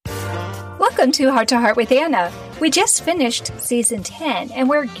Welcome to Heart with Anna. We just finished Season 10, and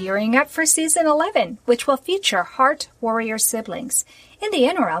we're gearing up for Season 11, which will feature Heart Warrior siblings. In the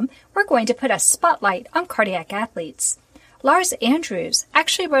interim, we're going to put a spotlight on cardiac athletes. Lars Andrews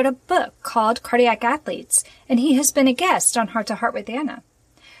actually wrote a book called Cardiac Athletes, and he has been a guest on Heart to Heart with Anna.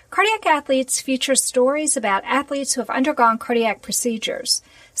 Cardiac Athletes feature stories about athletes who have undergone cardiac procedures.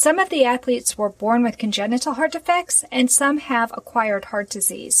 Some of the athletes were born with congenital heart defects, and some have acquired heart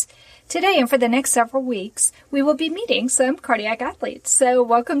disease. Today and for the next several weeks, we will be meeting some cardiac athletes. So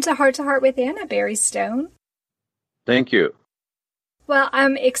welcome to Heart with Anna, Barry Stone. Thank you. Well,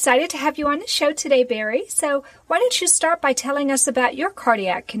 I'm excited to have you on the show today, Barry. So why don't you start by telling us about your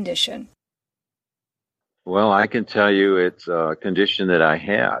cardiac condition? Well, I can tell you it's a condition that I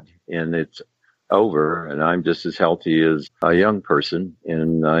had, and it's over, and I'm just as healthy as a young person,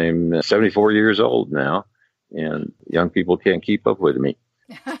 and I'm 74 years old now, and young people can't keep up with me.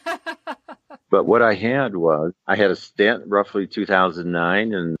 But what I had was, I had a stent roughly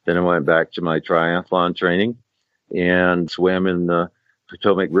 2009, and then I went back to my triathlon training and swam in the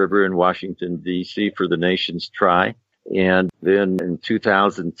Potomac River in Washington, D.C. for the nation's tri. And then in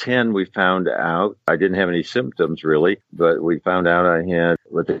 2010, we found out, I didn't have any symptoms really, but we found out I had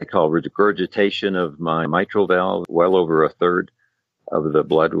what they call regurgitation of my mitral valve. Well over a third of the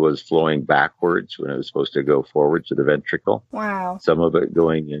blood was flowing backwards when it was supposed to go forward to the ventricle. Wow. Some of it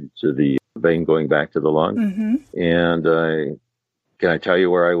going into the vein going back to the lung. Mm-hmm. And can I tell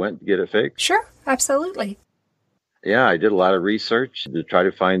you where I went to get it fixed? Sure, absolutely. Yeah, I did a lot of research to try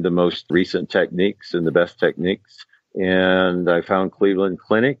to find the most recent techniques and the best techniques. And I found Cleveland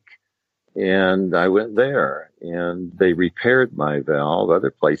Clinic, and I went there, and they repaired my valve.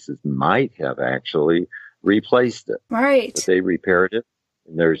 Other places might have actually replaced it. Right. But they repaired it,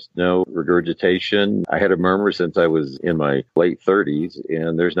 and there's no regurgitation. I had a murmur since I was in my late 30s,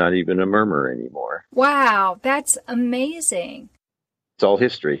 and there's not even a murmur anymore. Wow, that's amazing. It's all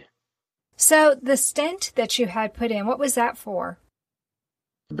history. So the stent that you had put in, what was that for?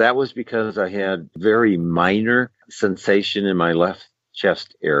 That was because I had very minor sensation in my left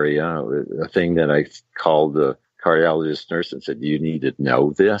chest area, a thing that I called the cardiologist nurse and said, you need to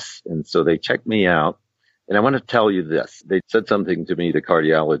know this. And so they checked me out. And I want to tell you this. They said something to me, the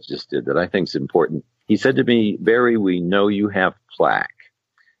cardiologist did, that I think is important. He said to me, Barry, we know you have plaque,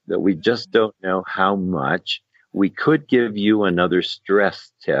 that we just don't know how much. We could give you another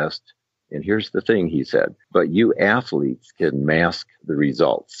stress test. And here's the thing, he said, but you athletes can mask the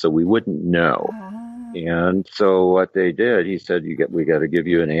results, so we wouldn't know. And so what they did, he said, we got to give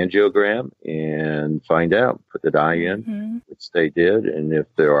you an angiogram and find out, put the dye in, which they did. And if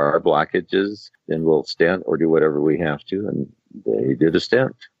there are blockages, then we'll stent or do whatever we have to. And they did a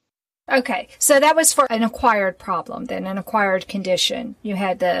stent. Okay, so that was for an acquired problem, then an acquired condition. You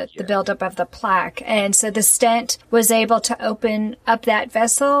had the buildup of the plaque. And so the stent was able to open up that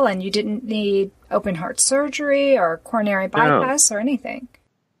vessel, and you didn't need open heart surgery or coronary bypass or anything.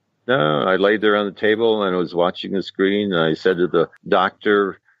 No, I laid there on the table and I was watching the screen, and I said to the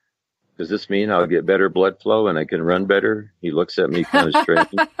doctor, does this mean I'll get better blood flow and I can run better? He looks at me kind of strange,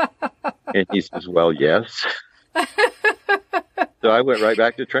 and he says, well, yes. So I went right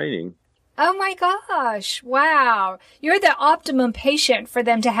back to training. Oh my gosh. Wow. You're the optimum patient for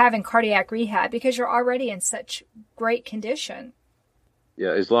them to have in cardiac rehab because you're already in such great condition.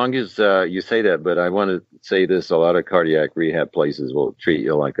 Yeah, as long as you say that, but I want to say this, a lot of cardiac rehab places will treat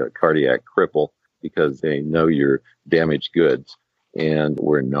you like a cardiac cripple because they know you're damaged goods, and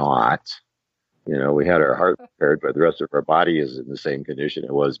we're not. You know, we had our heart repaired, but the rest of our body is in the same condition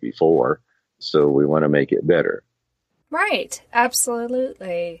it was before, so we want to make it better. Right.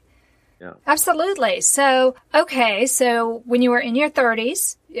 Absolutely. Yeah. Absolutely. So, okay. So when you were in your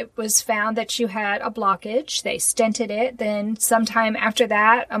 30s, it was found that you had a blockage. They stented it. Then sometime after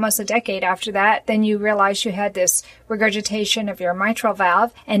that, almost a decade after that, then you realized you had this regurgitation of your mitral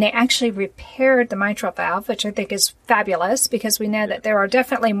valve, and they actually repaired the mitral valve, which I think is fabulous because we know that there are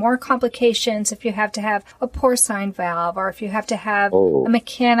definitely more complications if you have to have a porcine valve or if you have to have a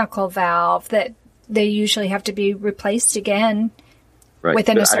mechanical valve that they usually have to be replaced again. Right.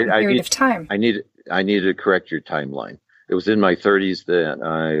 Within a certain period of time. I need to correct your timeline. It was in my 30s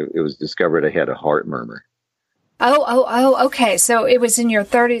that it was discovered I had a heart murmur. Oh, okay. So it was in your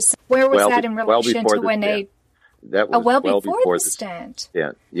 30s. Where was that in relation to when they... That was well before the stent.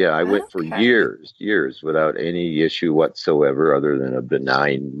 Yeah, I went for years without any issue whatsoever other than a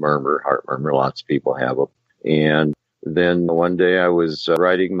benign murmur, heart murmur. Lots of people have them. And then one day I was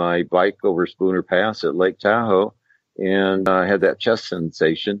riding my bike over Spooner Pass at Lake Tahoe, and I had that chest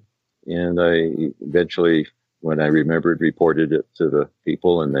sensation, and I eventually, when I remembered, reported it to the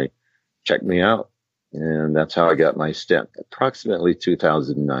people, and they checked me out. And that's how I got my stent, approximately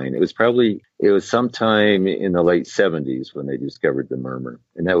 2009. It was sometime in the late 70s when they discovered the murmur.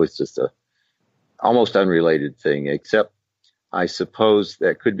 And that was just a almost unrelated thing, except I suppose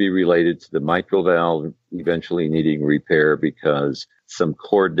that could be related to the mitral valve eventually needing repair because some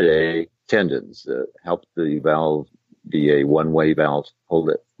chordae tendons that help the valve be a one-way valve, hold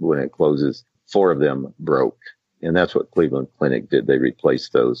it when it closes. 4 of them broke. And that's what Cleveland Clinic did. They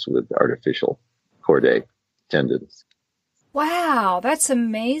replaced those with artificial chordae tendons. Wow, that's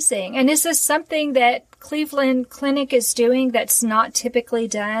amazing. And is this something that Cleveland Clinic is doing that's not typically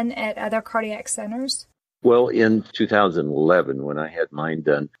done at other cardiac centers? Well, in 2011, when I had mine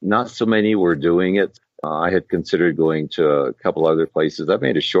done, not so many were doing it. I had considered going to a couple other places. I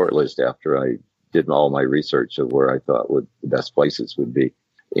made a short list after I did all my research of where I thought the best places would be.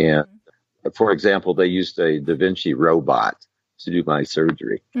 And for example, they used a Da Vinci robot to do my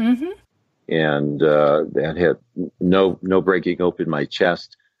surgery. Mm-hmm. And that had no breaking open my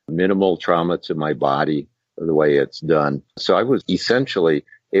chest, minimal trauma to my body, the way it's done. So I was essentially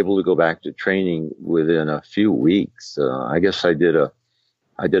able to go back to training within a few weeks. I guess I did a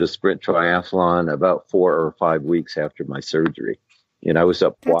sprint triathlon about 4 or 5 weeks after my surgery. And I was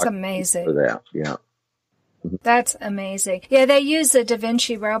up That's amazing. For that. Yeah. That's amazing. Yeah, they use a Da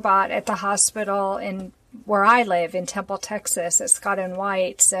Vinci robot at the hospital where I live in Temple, Texas, at Scott and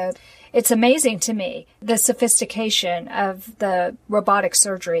White. So it's amazing to me, the sophistication of the robotic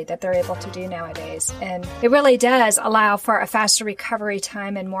surgery that they're able to do nowadays. And it really does allow for a faster recovery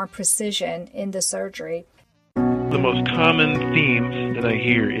time and more precision in the surgery. The most common theme that I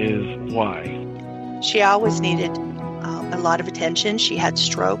hear is why. She always needed a lot of attention. She had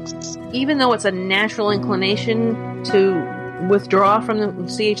strokes. Even though it's a natural inclination to withdraw from the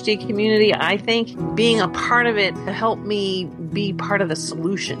CHD community, I think being a part of it helped me be part of the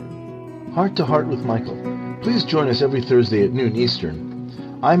solution. Heart to Heart with Michael. Please join us every Thursday at noon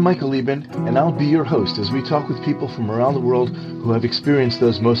Eastern. I'm Michael Lieben, and I'll be your host as we talk with people from around the world who have experienced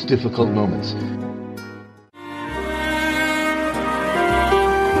those most difficult moments.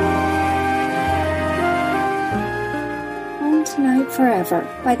 Tonight Forever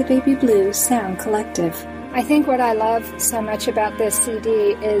by the Baby Blue Sound Collective. I think what I love so much about this CD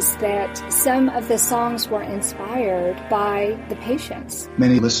is that some of the songs were inspired by the patients.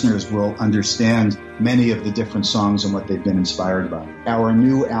 Many listeners will understand many of the different songs and what they've been inspired by. Our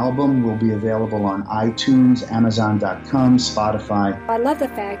new album will be available on iTunes, Amazon.com, Spotify. I love the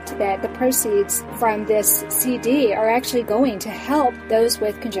fact that the proceeds from this CD are actually going to help those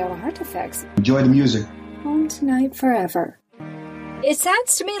with congenital heart defects. Enjoy the music. Home Tonight Forever. It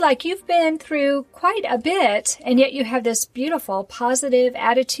sounds to me like you've been through quite a bit, and yet you have this beautiful, positive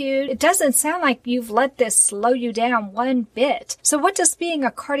attitude. It doesn't sound like you've let this slow you down one bit. So what does being a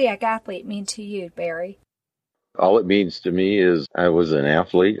cardiac athlete mean to you, Barry? All it means to me is I was an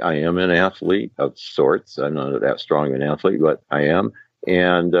athlete. I am an athlete of sorts. I'm not that strong an athlete, but I am.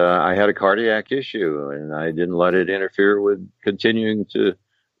 And I had a cardiac issue, and I didn't let it interfere with continuing to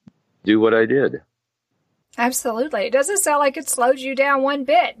do what I did. Absolutely. It doesn't sound like it slowed you down one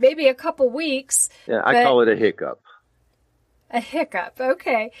bit. Maybe a couple weeks. Yeah, I call it a hiccup. A hiccup.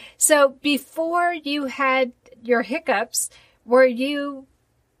 Okay. So before you had your hiccups, were you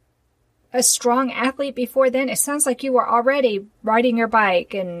a strong athlete before then? It sounds like you were already riding your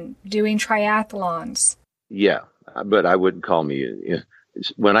bike and doing triathlons. Yeah, but I wouldn't call me.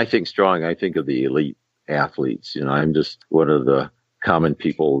 When I think strong, I think of the elite athletes. I'm just one of the common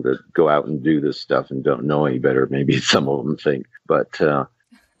people that go out and do this stuff and don't know any better. Maybe some of them think, but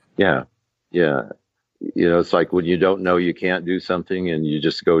yeah. It's like when you don't know you can't do something and you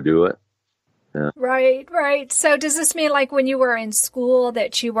just go do it. Yeah. Right. So does this mean like when you were in school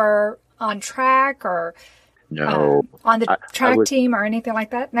that you were on track or no on the track team or anything like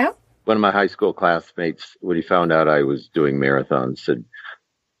that? No? One of my high school classmates, when he found out I was doing marathons, said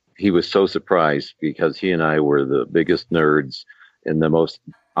he was so surprised because he and I were the biggest nerds and the most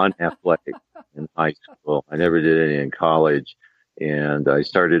unathletic in high school. I never did any in college. And I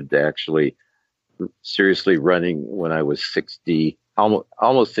started actually seriously running when I was 60,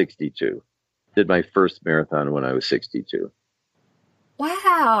 almost 62. Did my first marathon when I was 62.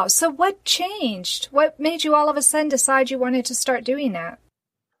 Wow. So what changed? What made you all of a sudden decide you wanted to start doing that?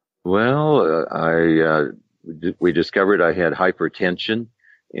 Well, we discovered I had hypertension.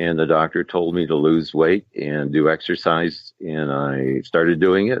 And the doctor told me to lose weight and do exercise, and I started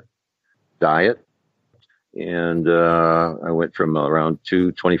doing it, diet, and I went from around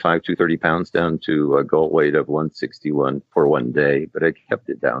 225, 230 pounds down to a goal weight of 161 for one day, but I kept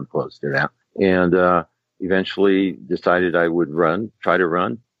it down close to that. And eventually decided I would try to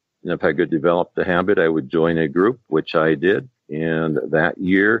run, And if I could develop the habit, I would join a group, which I did. And that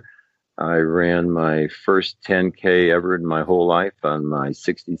year, I ran my first 10K ever in my whole life on my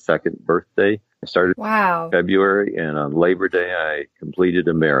 62nd birthday. I started in February, and on Labor Day, I completed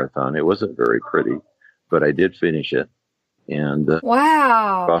a marathon. It wasn't very pretty, but I did finish it. And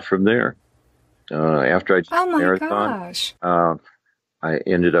off from there. After I did the marathon, I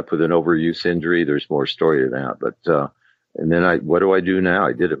ended up with an overuse injury. There's more story to that, but and then what do I do now?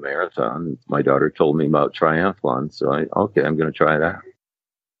 I did a marathon. My daughter told me about triathlon, so I'm going to try that.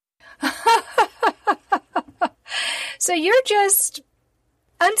 So you're just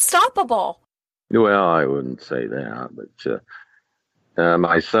unstoppable. Well, I wouldn't say that, but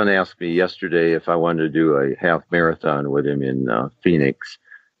my son asked me yesterday if I wanted to do a half marathon with him in Phoenix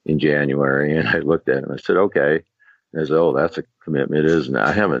in January, and I looked at him. I said, okay. And I said, oh, that's a commitment, isn't it?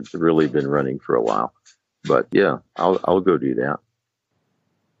 I haven't really been running for a while, but yeah, I'll go do that.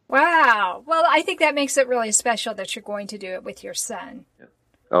 Wow. Well, I think that makes it really special that you're going to do it with your son.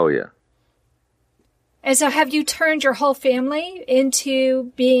 Oh, yeah. And so have you turned your whole family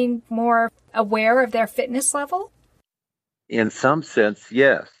into being more aware of their fitness level? In some sense,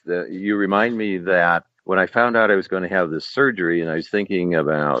 yes. You remind me that when I found out I was going to have this surgery and I was thinking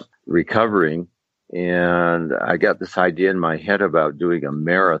about recovering, and I got this idea in my head about doing a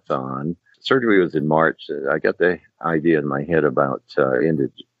marathon. Surgery was in March. I got the idea in my head about end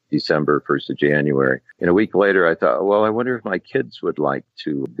of December, 1st of January. And a week later, I thought, well, I wonder if my kids would like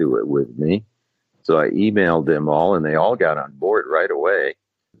to do it with me. So I emailed them all, and they all got on board right away.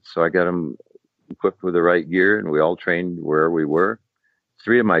 So I got them equipped with the right gear, and we all trained where we were.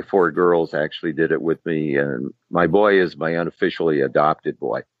 3 of my 4 girls actually did it with me, and my boy is my unofficially adopted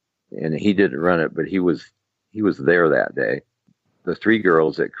boy, and he didn't run it, but he was there that day. The 3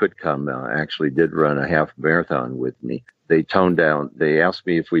 girls that could come actually did run a half marathon with me. They toned down. They asked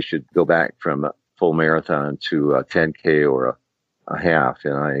me if we should go back from a full marathon to a 10K or a half,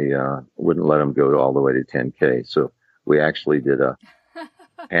 and I wouldn't let them go all the way to 10K. So we actually did a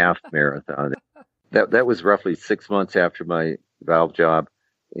half marathon. That was roughly 6 months after my valve job,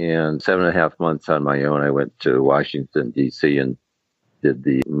 and 7.5 months on my own. I went to Washington, D.C. and did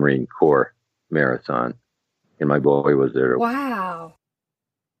the Marine Corps marathon, and my boy was there. Wow.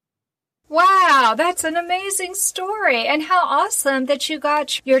 Wow, that's an amazing story. And how awesome that you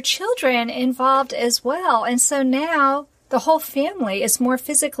got your children involved as well. And so now the whole family is more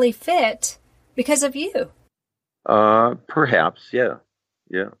physically fit because of you. Perhaps, yeah.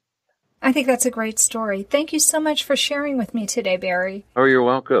 Yeah. I think that's a great story. Thank you so much for sharing with me today, Barry. Oh, you're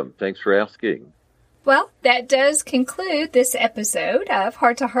welcome. Thanks for asking. Well, that does conclude this episode of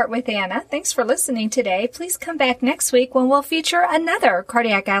Heart to Heart with Anna. Thanks for listening today. Please come back next week when we'll feature another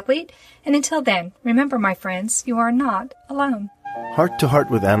cardiac athlete. And until then, remember, my friends, you are not alone. Heart to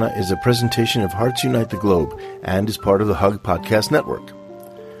Heart with Anna is a presentation of Hearts Unite the Globe and is part of the Hug Podcast Network.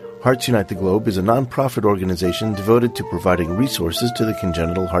 Hearts Unite the Globe is a non-profit organization devoted to providing resources to the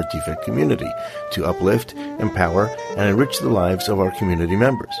congenital heart defect community to uplift, empower, and enrich the lives of our community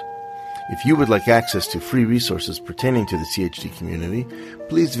members. If you would like access to free resources pertaining to the CHD community,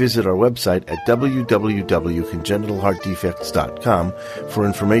 please visit our website at www.congenitalheartdefects.com for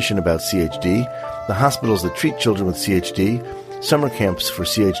information about CHD, the hospitals that treat children with CHD, summer camps for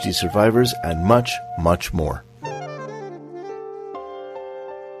CHD survivors, and much, much more.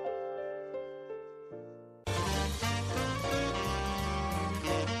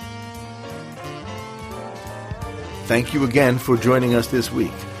 Thank you again for joining us this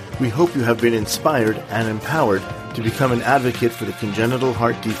week. We hope you have been inspired and empowered to become an advocate for the congenital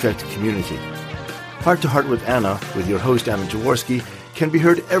heart defect community. Heart to Heart with Anna, with your host Anna Jaworski, can be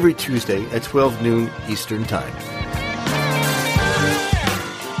heard every Tuesday at 12 noon Eastern Time.